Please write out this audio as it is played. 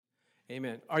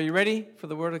Amen. Are you ready for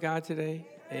the Word of God today?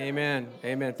 Amen.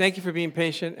 Amen. Thank you for being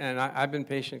patient, and I've been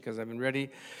patient because I've been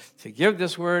ready to give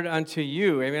this Word unto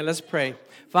you. Amen. Let's pray.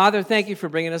 Father, thank you for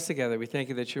bringing us together. We thank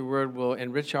you that your Word will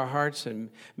enrich our hearts and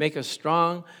make us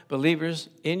strong believers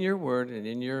in your Word and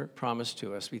in your promise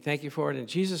to us. We thank you for it in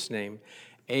Jesus' name.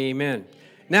 Amen.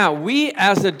 Now, we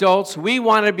as adults, we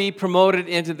want to be promoted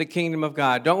into the kingdom of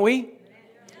God, don't we?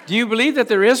 Do you believe that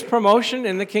there is promotion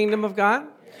in the kingdom of God?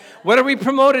 What are we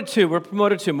promoted to? We're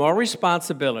promoted to more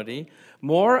responsibility,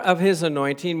 more of his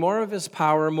anointing, more of his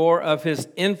power, more of his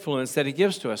influence that he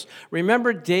gives to us.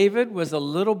 Remember, David was a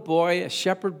little boy, a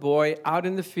shepherd boy out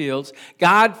in the fields.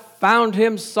 God found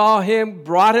him, saw him,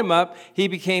 brought him up. He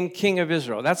became king of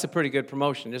Israel. That's a pretty good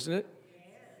promotion, isn't it?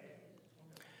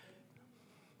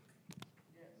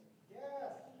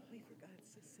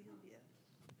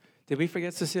 Did we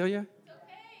forget Cecilia?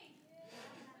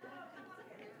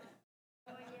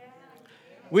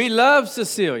 We love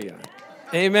Cecilia.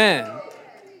 Amen.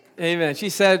 Amen. She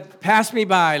said, pass me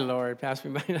by, Lord. Pass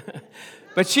me by.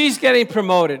 But she's getting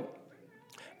promoted.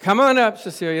 Come on up,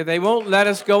 Cecilia. They won't let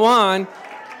us go on.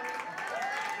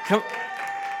 Come.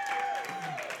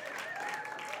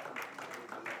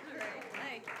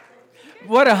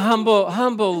 What a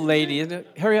humble lady, isn't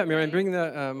it? Hurry up, Miriam. Bring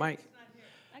the mic.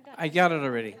 I got it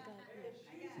already.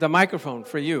 The microphone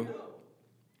for you.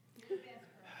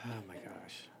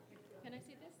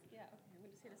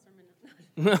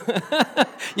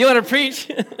 You want to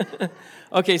preach?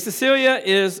 Okay, Cecilia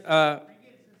is a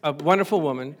wonderful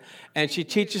woman, and she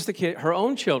teaches her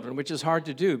own children, which is hard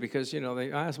to do because,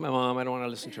 they ask my mom, I don't want to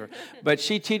listen to her. But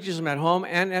she teaches them at home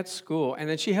and at school, and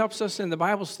then she helps us in the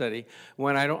Bible study.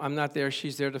 When I'm not there,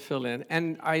 she's there to fill in.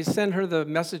 And I send her the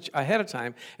message ahead of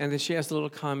time, and then she has little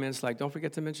comments like, don't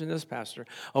forget to mention this, Pastor.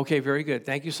 Okay, very good.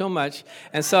 Thank you so much.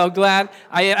 And so glad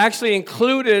I actually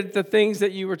included the things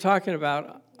that you were talking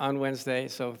about on Wednesday,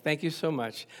 so thank you so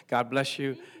much. God bless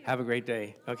you. Have a great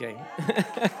day. Okay.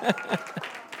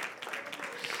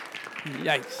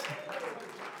 Yikes.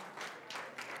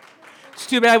 It's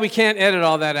too bad we can't edit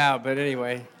all that out, but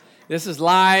anyway, this is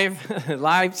live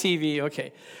TV.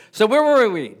 Okay. So where were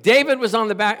we? David was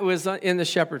in the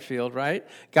shepherd field, right?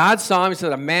 God saw him. He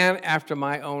said, a man after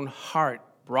my own heart,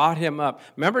 brought him up.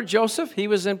 Remember Joseph? He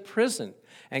was in prison.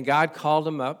 And God called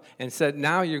him up and said,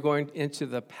 now you're going into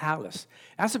the palace.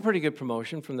 That's a pretty good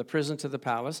promotion, from the prison to the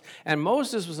palace. And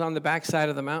Moses was on the backside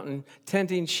of the mountain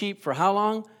tending sheep for how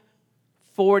long?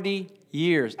 40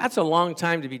 years. That's a long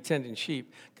time to be tending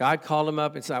sheep. God called him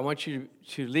up and said, I want you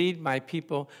to lead my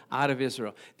people out of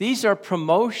Israel. These are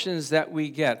promotions that we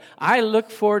get. I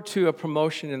look forward to a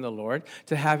promotion in the Lord,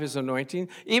 to have his anointing,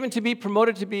 even to be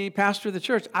promoted to be pastor of the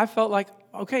church. I felt like,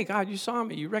 okay, God, you saw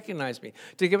me, you recognized me,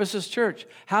 to give us this church.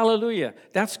 Hallelujah.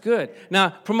 That's good. Now,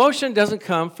 promotion doesn't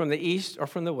come from the east or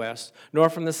from the west, nor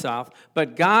from the south,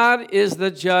 but God is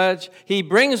the judge. He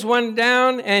brings one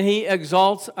down and he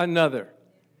exalts another.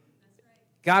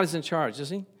 God is in charge,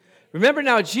 isn't he? Remember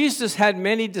now, Jesus had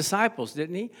many disciples,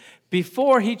 didn't he?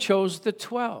 Before he chose the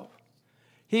 12.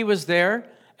 He was there,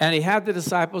 and he had the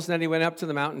disciples, and then he went up to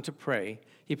the mountain to pray.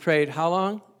 He prayed how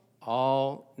long?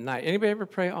 All night. Anybody ever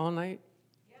pray all night?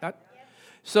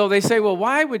 So they say, well,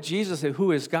 why would Jesus,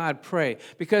 who is God, pray?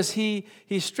 Because he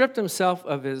stripped himself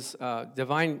of his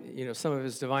divine, some of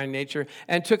his divine nature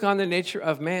and took on the nature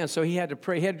of man. So he had to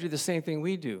pray. He had to do the same thing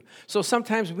we do. So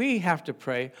sometimes we have to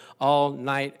pray all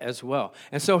night as well.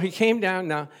 And so he came down.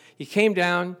 Now, he came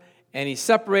down and he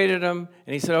separated them.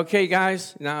 And he said, okay,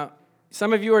 guys, now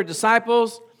some of you are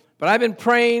disciples, but I've been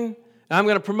praying, and I'm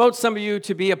going to promote some of you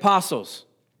to be apostles.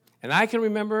 And I can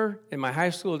remember in my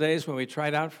high school days when we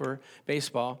tried out for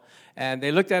baseball, and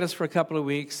they looked at us for a couple of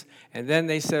weeks, and then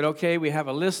they said, okay, we have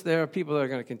a list there of people that are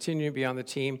going to continue to be on the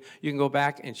team. You can go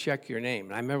back and check your name.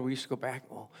 And I remember we used to go back,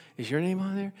 well, is your name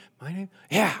on there? My name?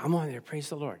 Yeah, I'm on there. Praise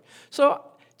the Lord. So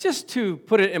just to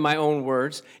put it in my own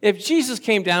words, if Jesus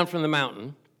came down from the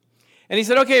mountain, and he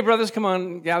said, okay, brothers, come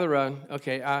on, gather around.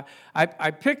 Okay,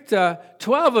 I picked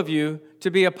 12 of you to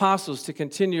be apostles to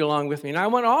continue along with me. And I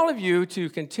want all of you to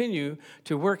continue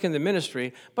to work in the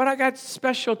ministry, but I got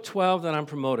special 12 that I'm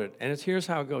promoted. And here's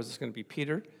how it goes. It's going to be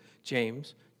Peter,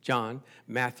 James, John,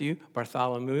 Matthew,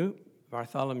 Bartholomew,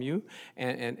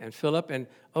 and Philip, and,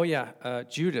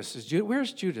 Judas.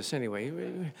 Where's Judas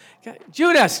anyway?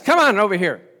 Judas, come on over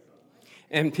here.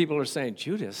 And people are saying,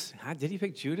 Judas? Did he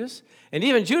pick Judas? And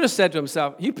even Judas said to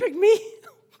himself, you picked me?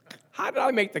 How did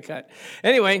I make the cut?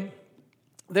 Anyway,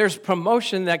 there's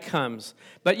promotion that comes.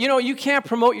 But, you can't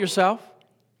promote yourself.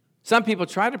 Some people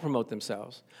try to promote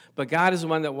themselves, but God is the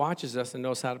one that watches us and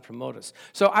knows how to promote us.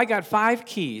 So I got 5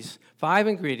 keys, 5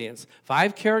 ingredients,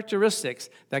 5 characteristics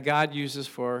that God uses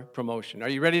for promotion. Are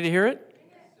you ready to hear it?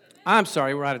 I'm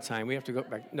sorry, we're out of time. We have to go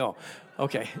back. No.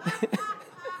 Okay.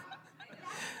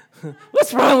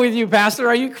 What's wrong with you, Pastor?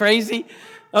 Are you crazy?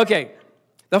 Okay.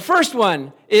 The first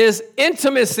one is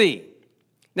intimacy.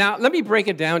 Now, let me break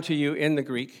it down to you in the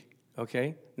Greek.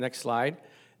 Okay, next slide.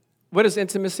 What does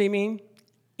intimacy mean?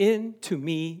 Into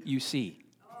me you see.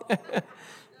 Do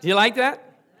you like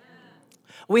that?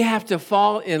 We have to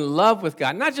fall in love with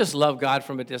God. Not just love God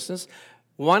from a distance.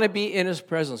 Want to be in his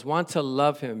presence. Want to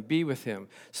love him, be with him,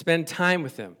 spend time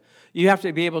with him. You have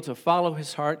to be able to follow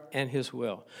his heart and his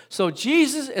will. So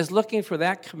Jesus is looking for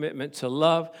that commitment to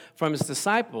love from his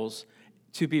disciples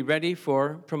to be ready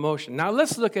for promotion. Now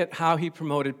let's look at how he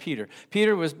promoted Peter.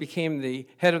 Peter became the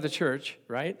head of the church,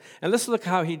 right? And let's look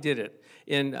how he did it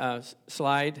in next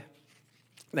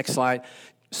slide.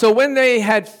 So when they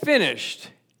had finished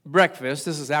breakfast,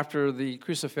 this is after the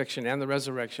crucifixion and the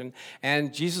resurrection,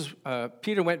 and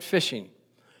Peter went fishing.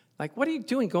 Like, what are you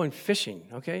doing going fishing,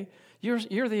 okay? You're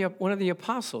one of the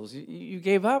apostles. You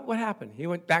gave up? What happened? He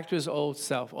went back to his old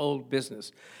self, old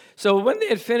business. So when they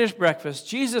had finished breakfast,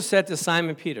 Jesus said to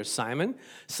Simon Peter, Simon,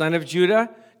 son of Judah,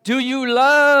 do you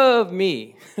love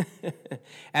me?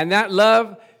 And that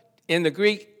love in the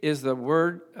Greek is the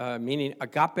word meaning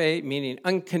agape, meaning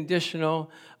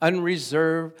unconditional,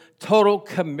 unreserved, total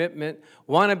commitment,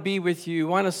 want to be with you,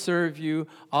 want to serve you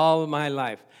all of my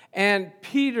life. And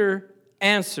Peter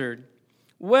answered,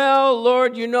 well,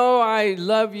 Lord, you know I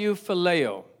love you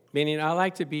phileo, meaning I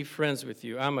like to be friends with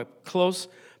you. I have close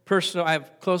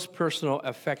personal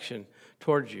affection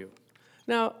towards you.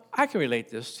 Now, I can relate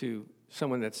this to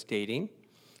someone that's dating,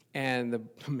 and the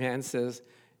man says,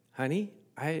 honey,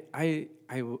 I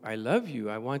love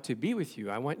you. I want to be with you.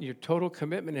 I want your total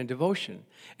commitment and devotion.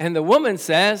 And the woman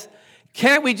says,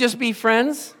 can't we just be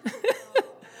friends?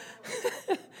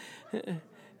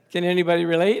 Can anybody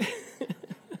relate?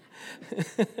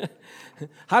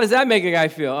 How does that make a guy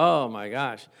feel? Oh, my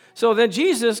gosh. So then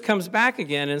Jesus comes back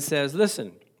again and says,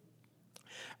 listen,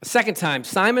 a second time,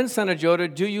 Simon, son of Judah,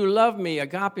 do you love me,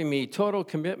 agape me, total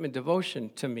commitment,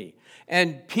 devotion to me?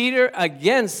 And Peter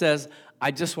again says,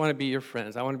 I just want to be your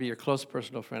friends. I want to be your close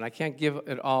personal friend. I can't give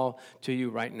it all to you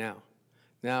right now.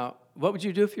 Now, what would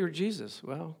you do if you were Jesus?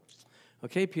 Well,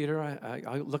 okay, Peter,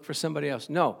 I'll look for somebody else.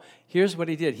 No, here's what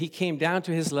he did. He came down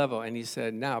to his level and he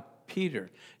said, now, Peter,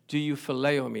 do you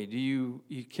phileo me?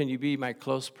 Can you be my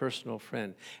close personal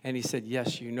friend? And he said,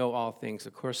 yes, you know all things.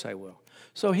 Of course I will.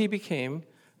 So he became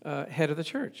head of the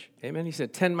church. Amen. He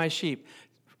said, tend my sheep,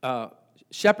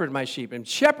 shepherd my sheep. And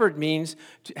shepherd means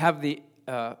to have the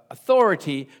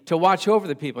authority to watch over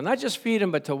the people. Not just feed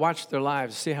them, but to watch their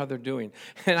lives, see how they're doing.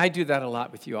 And I do that a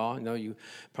lot with you all. I know you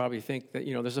probably think that,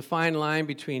 there's a fine line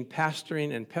between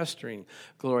pastoring and pestering.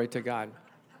 Glory to God.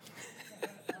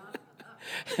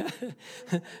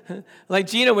 Like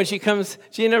Gina,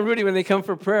 Rudy, when they come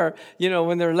for prayer,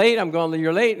 when they're late, I'm going,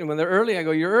 you're late. And when they're early, I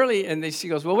go, you're early. And she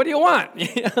goes, well, what do you want?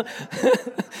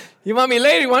 You want me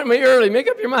late or you want me early? Make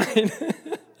up your mind.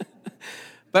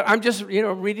 But I'm just,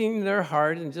 reading their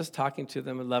heart and just talking to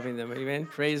them and loving them. Amen.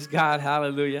 Praise God.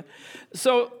 Hallelujah.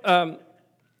 So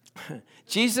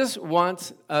Jesus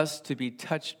wants us to be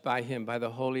touched by him, by the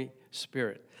Holy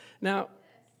Spirit. Now,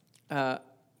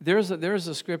 there's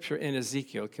a scripture in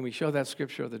Ezekiel. Can we show that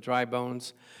scripture of the dry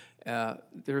bones?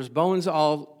 There's bones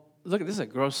all, look, this is a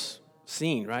gross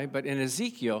scene, right? But in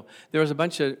Ezekiel, there was a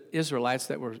bunch of Israelites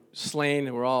that were slain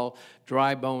and were all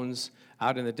dry bones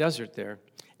out in the desert there.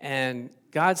 And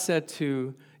God said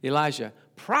to Elijah,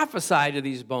 prophesy to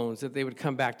these bones that they would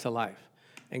come back to life.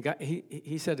 And God,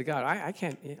 he said to God, I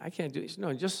can't do this.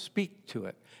 No, just speak to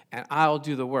it, and I'll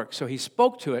do the work. So he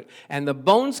spoke to it, and the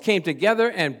bones came together,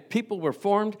 and people were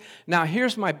formed. Now,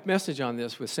 here's my message on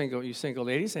this with you single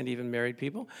ladies and even married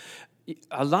people.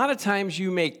 A lot of times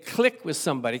you may click with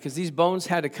somebody because these bones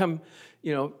had to come,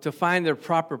 to find their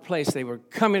proper place. They were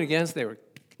coming against, they were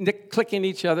clicking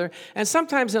each other. And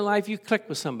sometimes in life you click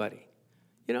with somebody.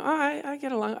 I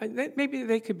get along. Maybe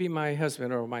they could be my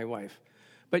husband or my wife.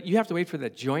 But you have to wait for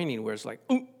that joining where it's like,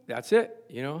 ooh, that's it,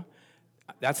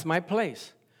 That's my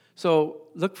place. So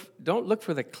don't look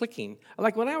for the clicking.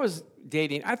 Like when I was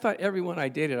dating, I thought everyone I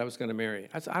dated I was going to marry.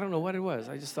 I don't know what it was.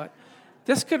 I just thought,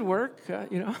 this could work,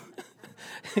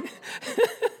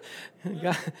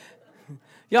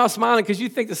 Y'all smiling because you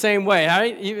think the same way, all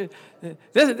right?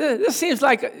 This seems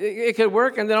like it could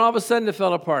work, and then all of a sudden it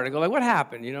fell apart. I go, like, what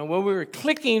happened? Well, we were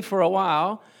clicking for a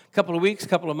while, a couple of weeks,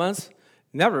 couple of months,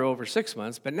 never over 6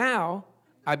 months, but now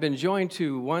I've been joined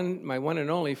to my one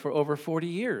and only for over 40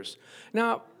 years.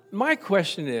 Now, my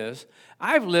question is,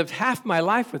 I've lived half my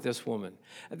life with this woman.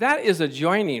 That is a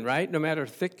joining, right? No matter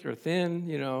thick or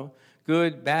thin,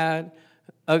 good, bad,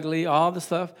 ugly, all the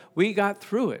stuff. We got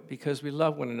through it because we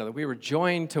love one another. We were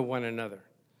joined to one another.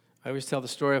 I always tell the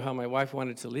story of how my wife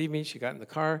wanted to leave me. She got in the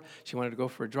car. She wanted to go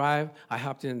for a drive. I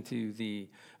hopped into the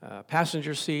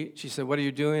passenger seat. She said, "What are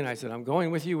you doing?" I said, "I'm going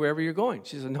with you wherever you're going."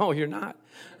 She said, "No, you're not."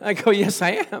 I go, "Yes,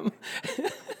 I am."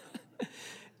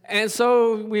 And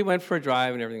so we went for a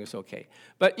drive, and everything was okay.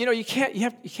 But you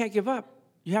can't give up.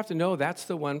 You have to know that's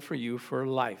the one for you for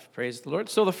life. Praise the Lord.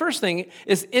 So the first thing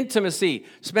is intimacy.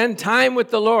 Spend time with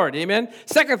the Lord. Amen.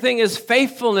 Second thing is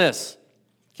faithfulness.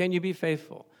 Can you be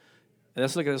faithful? And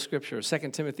let's look at the scripture,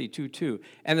 2 Timothy 2:2.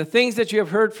 "And the things that you have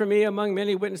heard from me among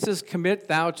many witnesses, commit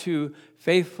thou to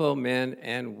faithful men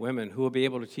and women who will be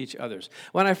able to teach others."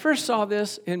 When I first saw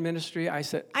this in ministry, I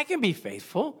said, I can be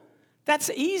faithful.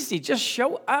 That's easy. Just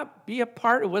show up. Be a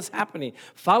part of what's happening.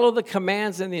 Follow the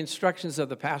commands and the instructions of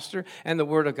the pastor and the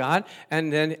Word of God,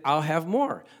 and then I'll have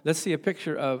more. Let's see a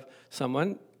picture of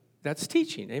someone that's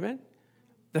teaching. Amen?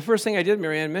 The first thing I did,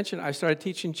 Marianne mentioned, I started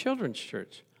teaching children's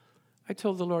church. I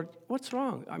told the Lord, what's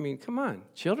wrong? I mean, come on,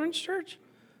 children's church?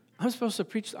 I'm supposed to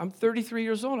preach. I'm 33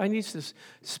 years old. I need to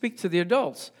speak to the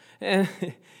adults. And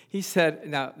he said,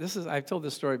 now, I've told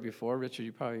this story before. Richard,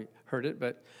 you probably heard it.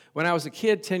 But when I was a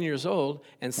kid, 10 years old,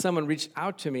 and someone reached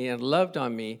out to me and loved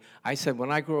on me, I said,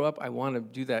 when I grow up, I want to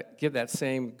do that, give that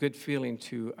same good feeling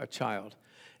to a child.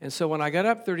 And so when I got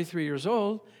up, 33 years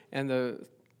old, and the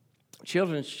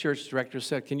children's church director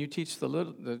said, "Can you teach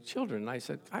the children?" And I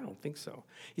said, "I don't think so."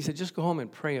 He said, "Just go home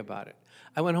and pray about it."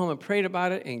 I went home and prayed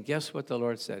about it, and guess what the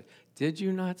Lord said? "Did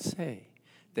you not say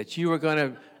that you were going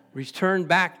to return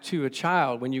back to a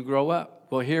child when you grow up?"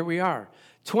 Well, here we are.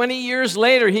 20 years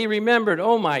later, he remembered.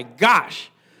 Oh, my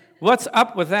gosh. What's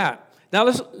up with that?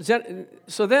 Now,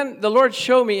 so then the Lord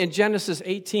showed me in Genesis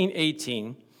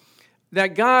 18:18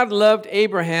 that God loved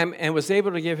Abraham and was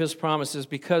able to give his promises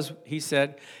because he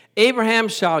said, "Abraham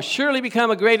shall surely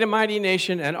become a great and mighty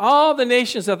nation, and all the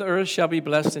nations of the earth shall be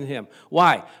blessed in him."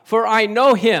 Why? "For I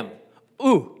know him."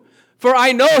 For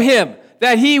I know him,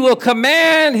 that he will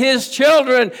command his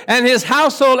children and his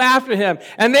household after him,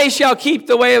 and they shall keep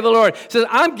the way of the Lord. It says,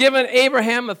 I'm giving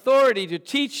Abraham authority to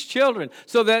teach children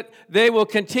so that they will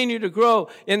continue to grow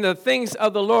in the things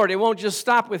of the Lord. It won't just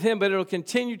stop with him, but it'll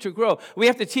continue to grow. We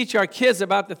have to teach our kids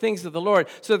about the things of the Lord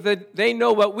so that they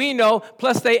know what we know,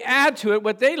 plus they add to it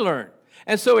what they learn.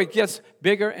 And so it gets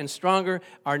bigger and stronger,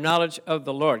 our knowledge of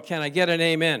the Lord. Can I get an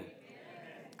amen?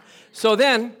 So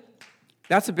then,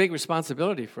 that's a big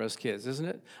responsibility for us kids, isn't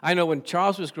it? I know when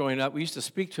Charles was growing up, we used to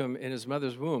speak to him in his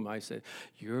mother's womb. I said,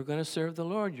 "You're going to serve the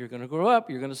Lord. You're going to grow up.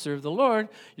 You're going to serve the Lord.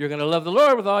 You're going to love the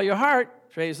Lord with all your heart.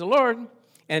 Praise the Lord."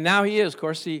 And now he is. Of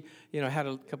course, he had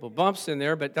a couple bumps in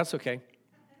there, but that's okay.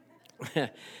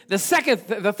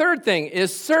 The third thing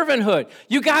is servanthood.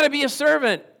 You got to be a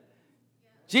servant.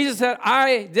 Jesus said,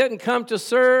 "I didn't come to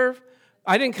serve.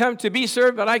 I didn't come to be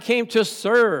served, but I came to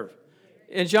serve."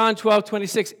 In John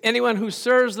 12:26, "Anyone who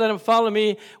serves, let him follow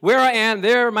me. Where I am,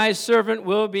 there my servant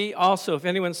will be also. If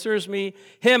anyone serves me,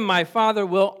 him my Father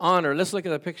will honor." Let's look at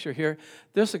the picture here.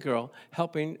 There's a girl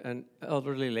helping an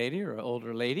elderly lady or an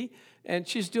older lady, and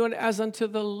she's doing it as unto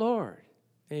the Lord.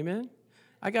 Amen?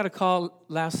 I got a call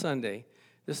last Sunday.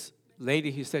 This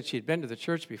lady who said she had been to the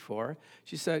church before,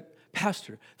 she said,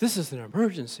 "Pastor, this is an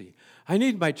emergency. I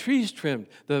need my trees trimmed.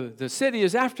 The city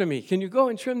is after me. Can you go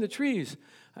and trim the trees?"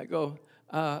 I go,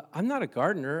 "I'm not a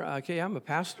gardener. Okay, I'm a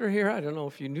pastor here. I don't know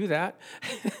if you knew that."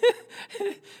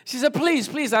 She said,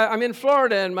 please, I'm in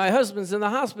Florida and my husband's in the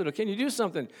hospital. Can you do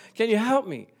something? Can you help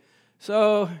me?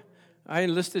 So I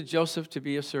enlisted Joseph to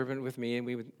be a servant with me, and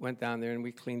we went down there and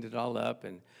we cleaned it all up.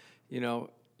 And,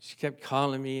 she kept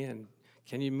calling me, and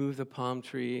can you move the palm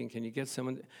tree? And can you get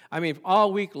someone? I mean,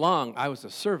 all week long, I was a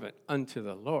servant unto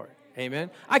the Lord. Amen.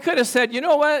 I could have said, "You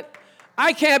know what?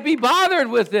 I can't be bothered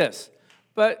with this."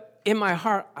 But in my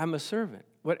heart, I'm a servant.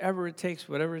 Whatever it takes,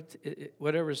 whatever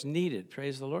is needed.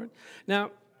 Praise the Lord.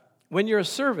 Now, when you're a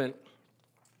servant,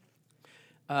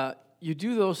 you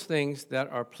do those things that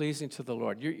are pleasing to the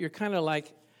Lord. You're kind of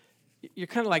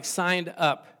like signed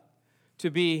up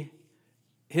to be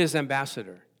His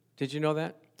ambassador. Did you know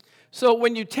that? So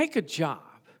when you take a job,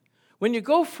 when you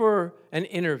go for an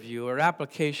interview or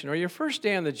application or your first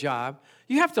day on the job,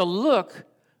 you have to look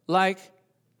like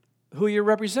who you're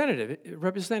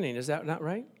representing. Is that not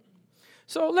right?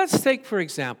 So let's take, for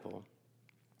example,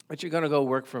 that you're going to go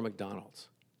work for McDonald's.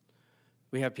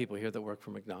 We have people here that work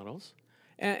for McDonald's.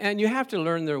 And you have to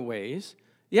learn their ways.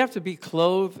 You have to be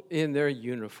clothed in their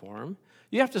uniform.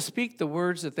 You have to speak the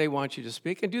words that they want you to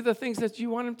speak and do the things that you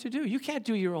want them to do. You can't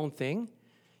do your own thing.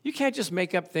 You can't just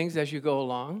make up things as you go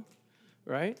along,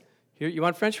 right? Here, you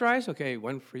want French fries? Okay,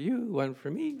 one for you, one for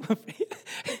me, one for you.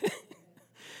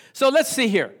 So let's see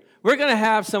here. We're going to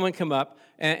have someone come up,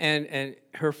 and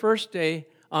her first day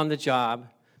on the job,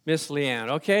 Miss Leanne,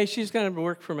 okay? She's going to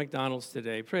work for McDonald's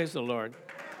today. Praise the Lord.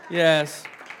 Yes.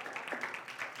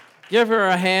 Give her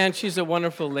a hand. She's a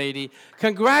wonderful lady.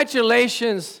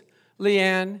 Congratulations,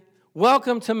 Leanne.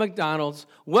 Welcome to McDonald's.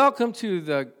 Welcome to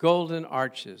the Golden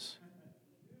Arches.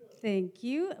 Thank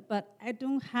you, but I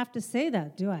don't have to say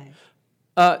that, do I?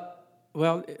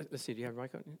 Well, let's see. Do you have a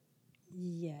mic on?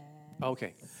 Yeah.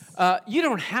 Okay. You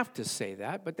don't have to say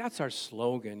that, but that's our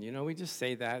slogan. You know, we just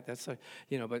say that. That's but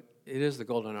it is the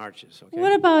Golden Arches. Okay.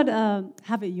 What about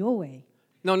have it your way?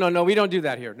 No. We don't do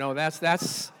that here. No,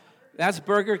 that's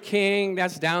Burger King.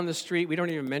 That's down the street. We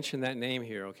don't even mention that name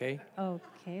here. Okay.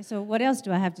 Okay. So what else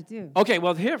do I have to do? Okay.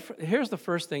 Well, here's the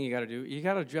first thing you got to do. You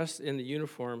got to dress in the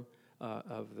uniform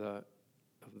of the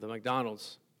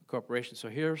McDonald's Corporation. So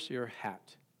here's your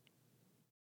hat.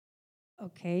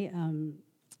 Okay.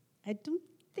 I don't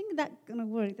think that's gonna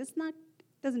work.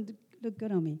 Doesn't look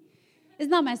good on me. It's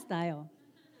not my style.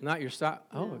 Not your style.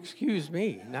 Oh, No. excuse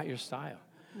me. Not your style.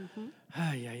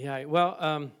 Mm-hmm. Yeah.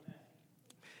 Well,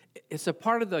 it's a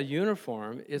part of the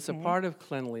uniform. It's a Okay. part of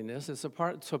cleanliness. It's a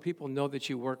part so people know that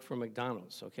you work for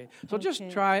McDonald's. Okay. So just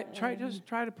Okay.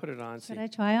 try to put it on. See. Should I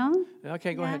try on?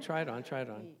 Okay, go Yeah. ahead. Try it on.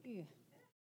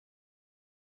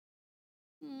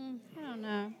 I don't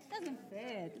know.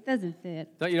 It doesn't fit.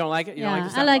 You don't like it? You don't Yeah, like the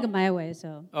I style? like it my way.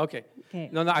 So. Okay. Okay.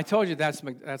 No, I told you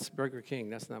that's Burger King.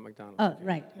 That's not McDonald's. Oh,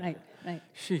 right.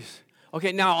 Jeez.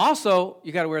 Okay. Now also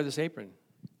you got to wear this apron.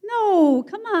 No,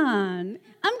 come on.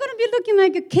 I'm gonna be looking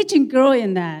like a kitchen girl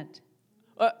in that.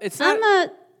 It's not.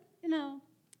 No.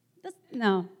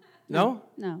 No?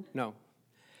 No. No.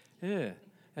 Yeah.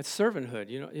 That's servanthood.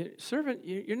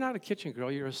 You're not a kitchen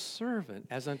girl. You're a servant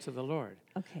as unto the Lord.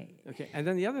 Okay. Okay. And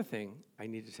then the other thing I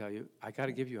need to tell you, I got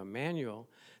to give you a manual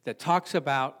that talks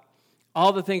about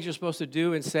all the things you're supposed to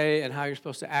do and say and how you're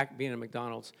supposed to act being a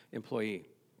McDonald's employee.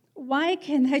 Why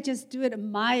can't I just do it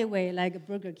my way like a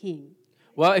Burger King?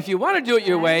 Well, if you want to do it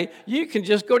your way, you can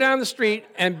just go down the street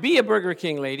and be a Burger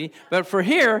King lady. But for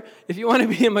here, if you want to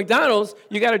be a McDonald's,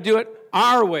 you got to do it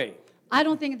our way. I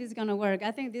don't think this is gonna work.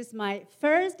 I think this is my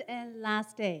first and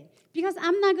last day because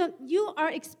you are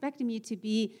expecting me to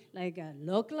be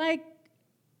look like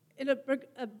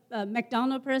a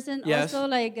McDonald's person, Yes.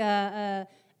 also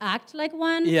act like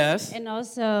one, Yes. and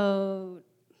also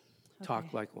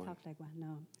Talk like one. Talk like one.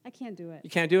 No, I can't do it. You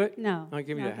can't do it? No. Oh,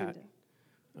 give me no, the I can't hat. do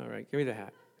it. All right, give me the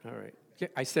hat. All right.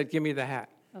 I said give me the hat.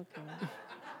 Okay.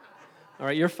 All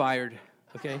right, you're fired,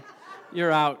 okay?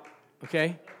 You're out,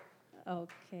 okay?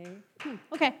 Okay.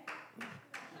 Okay.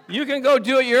 You can go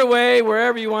do it your way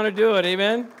wherever you want to do it,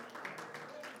 amen?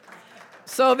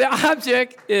 So the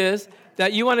object is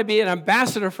that you want to be an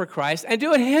ambassador for Christ and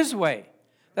do it His way.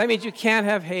 That means you can't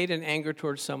have hate and anger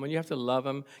towards someone. You have to love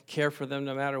them, care for them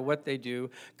no matter what they do.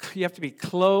 You have to be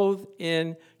clothed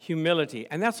in humility.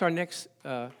 And that's our next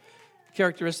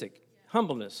characteristic,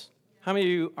 humbleness. How many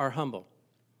of you are humble?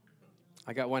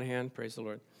 I got one hand, praise the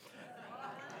Lord.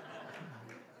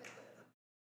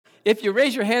 If you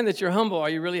raise your hand that you're humble, are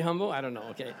you really humble? I don't know,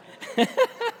 okay.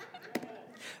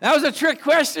 That was a trick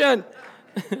question.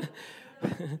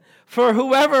 For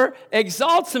whoever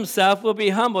exalts himself will be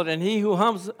humbled, and he who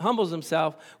humbles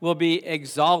himself will be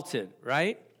exalted,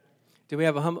 right? Do we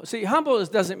have a humble? See, humble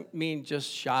doesn't mean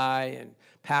just shy and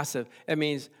passive. It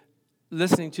means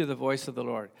listening to the voice of the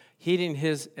Lord, heeding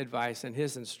His advice and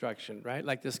His instruction, right?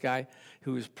 Like this guy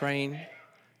who's praying.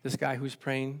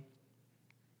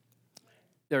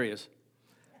 There he is.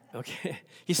 Okay.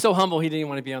 He's so humble he didn't even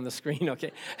want to be on the screen,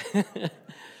 okay.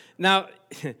 Now,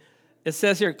 it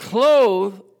says here,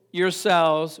 clothe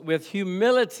yourselves with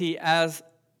humility as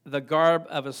the garb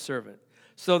of a servant,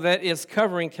 so that its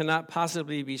covering cannot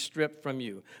possibly be stripped from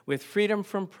you, with freedom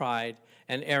from pride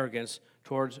and arrogance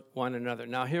towards one another.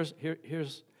 Now, here's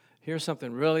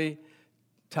something really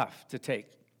tough to take.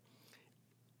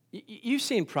 You've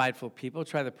seen prideful people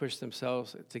try to push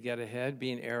themselves to get ahead,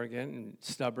 being arrogant and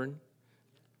stubborn.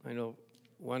 I know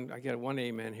I got one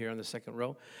amen here on the second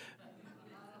row.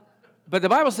 But the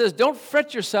Bible says, don't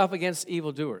fret yourself against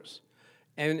evildoers.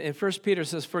 And in 1 Peter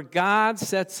says, for God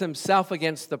sets Himself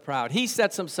against the proud. He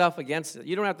sets Himself against it.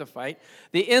 You don't have to fight.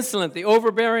 The insolent, the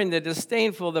overbearing, the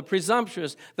disdainful, the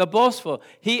presumptuous, the boastful.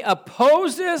 He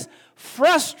opposes,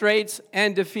 frustrates,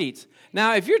 and defeats.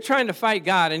 Now, if you're trying to fight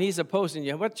God and He's opposing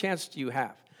you, what chance do you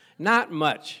have? Not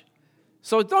much.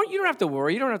 So you don't have to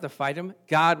worry. You don't have to fight them.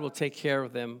 God will take care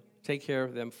of them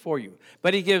for you.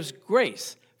 But he gives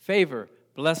grace, favor,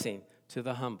 blessing to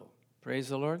the humble. Praise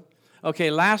the Lord. Okay,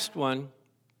 last one.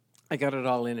 I got it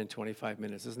all in 25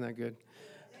 minutes. Isn't that good?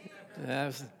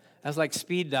 That was like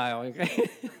speed dial. Okay,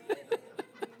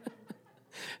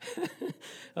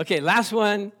 okay, last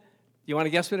one. You want to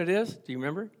guess what it is? Do you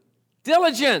remember?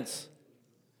 Diligence.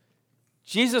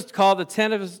 Jesus called the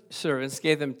 10 of his servants,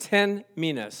 gave them 10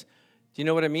 minas. Do you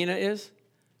know what a mina is?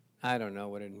 I don't know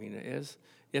what a mina is.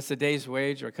 It's a day's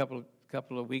wage or a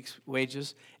couple of weeks'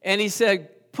 wages. And he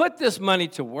said, put this money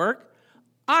to work,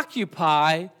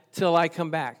 occupy till I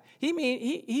come back.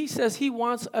 He says he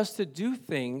wants us to do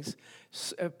things,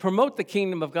 promote the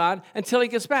kingdom of God until he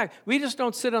gets back. We just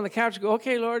don't sit on the couch and go,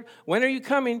 okay, Lord, when are you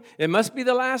coming? It must be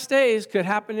the last days. Could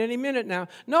happen any minute now.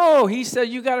 No, he said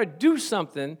you got to do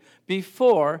something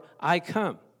before I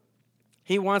come.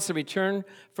 He wants a return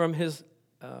from his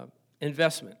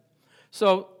investment.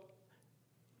 So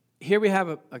here we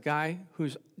have a guy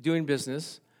who's doing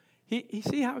business. He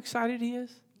see how excited he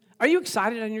is? Are you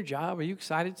excited on your job? Are you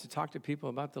excited to talk to people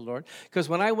about the Lord? Because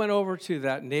when I went over to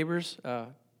that neighbor's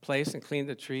place and cleaned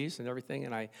the trees and everything,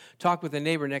 and I talked with the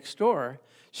neighbor next door,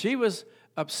 she was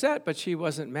upset, but she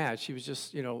wasn't mad. She was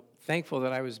just, thankful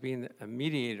that I was being a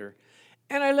mediator.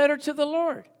 And I led her to the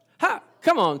Lord.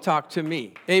 Come on, talk to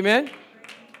me. Amen?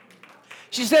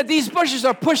 She said, these bushes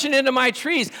are pushing into my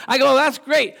trees. I go, that's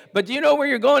great, but do you know where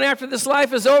you're going after this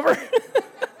life is over?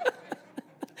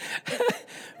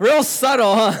 Real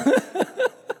subtle, huh?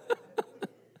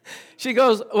 She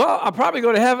goes, well, I'll probably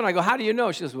go to heaven. I go, how do you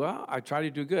know? She says, well, I try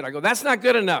to do good. I go, that's not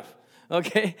good enough,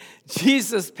 okay?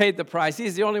 Jesus paid the price.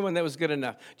 He's the only one that was good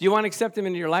enough. Do you want to accept him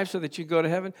into your life so that you go to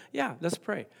heaven? Yeah, let's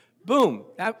pray. Boom.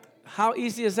 How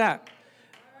easy is that?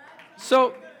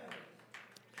 So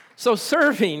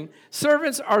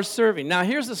servants are serving. Now,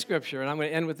 here's the scripture, and I'm going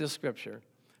to end with this scripture.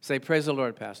 Say, praise the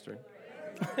Lord, Pastor.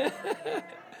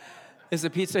 Is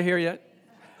the pizza here yet?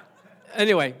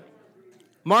 Anyway,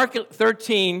 Mark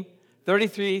 13,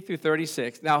 33 through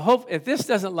 36. Now, if this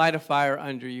doesn't light a fire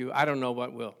under you, I don't know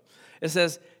what will. It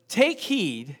says, take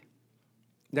heed.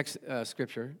 Next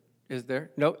scripture is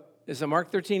there. No. Is it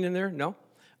Mark 13 in there? No.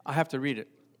 I'll have to read it.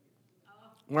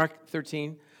 Mark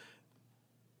 13.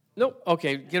 Nope.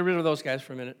 Okay, get rid of those guys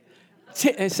for a minute.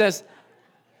 It says,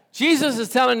 Jesus is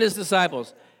telling his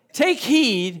disciples, take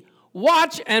heed,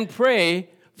 watch and pray,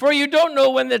 for you don't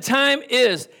know when the time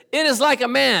is. It is like a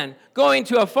man going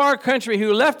to a far country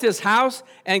who left his house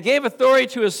and gave authority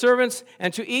to his servants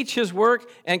and to each his work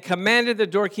and commanded the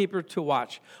doorkeeper to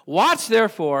watch. Watch,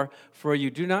 therefore, for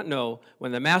you do not know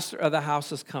when the master of the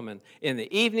house is coming, in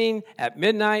the evening, at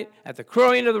midnight, at the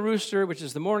crowing of the rooster, which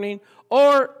is the morning,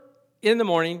 or in the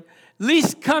morning,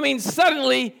 least coming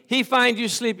suddenly he find you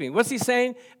sleeping. What's he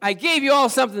saying? I gave you all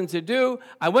something to do.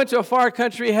 I went to a far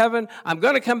country, heaven. I'm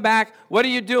going to come back. What are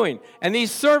you doing? And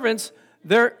these servants,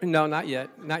 no, not yet.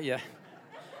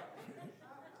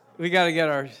 We got to get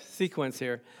our sequence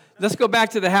here. Let's go back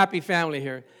to the happy family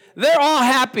here. They're all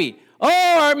happy.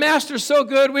 Oh, our master's so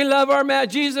good. We love our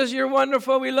master. Jesus, you're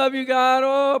wonderful. We love you, God.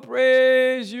 Oh,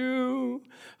 praise you.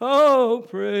 Oh,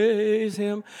 praise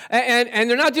him. And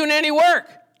they're not doing any work.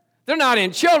 They're not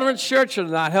in children's church. They're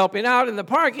not helping out in the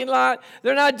parking lot.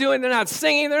 They're not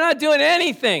singing. They're not doing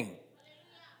anything.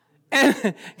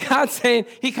 And God's saying,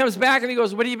 he comes back and he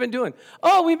goes, what have you been doing?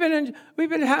 Oh, we've been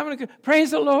having a good,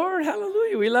 praise the Lord.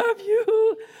 Hallelujah. We love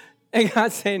you. And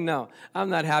God's saying, no, I'm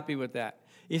not happy with that.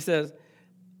 He says,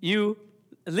 you,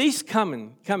 at least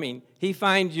coming, he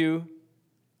finds you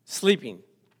sleeping.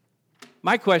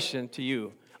 My question to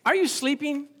you, are you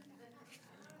sleeping?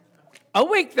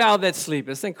 Awake thou that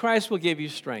sleepest, and Christ will give you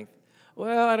strength.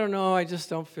 Well, I don't know. I just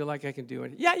don't feel like I can do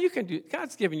it. Yeah, you can do.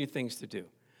 God's giving you things to do.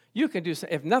 You can do.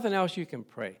 If nothing else, you can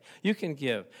pray. You can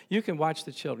give. You can watch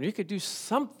the children. You can do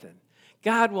something.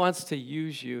 God wants to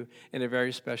use you in a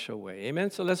very special way. Amen?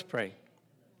 So let's pray.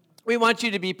 We want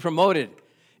you to be promoted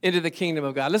into the kingdom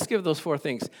of God. Let's give those 4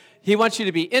 things. He wants you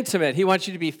to be intimate. He wants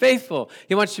you to be faithful.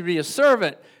 He wants you to be a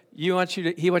servant. He wants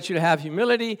you to have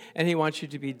humility, and he wants you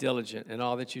to be diligent in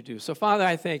all that you do. So, Father,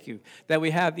 I thank you that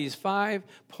we have these 5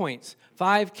 points,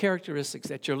 5 characteristics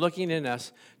that you're looking in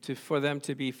us for them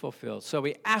to be fulfilled. So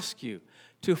we ask you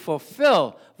to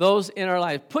fulfill those in our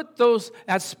life. Put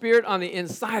that spirit on the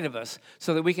inside of us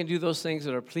so that we can do those things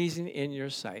that are pleasing in your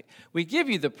sight. We give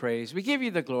you the praise. We give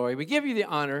you the glory. We give you the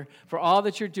honor for all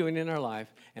that you're doing in our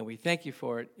life, and we thank you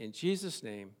for it. In Jesus'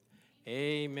 name,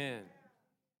 amen.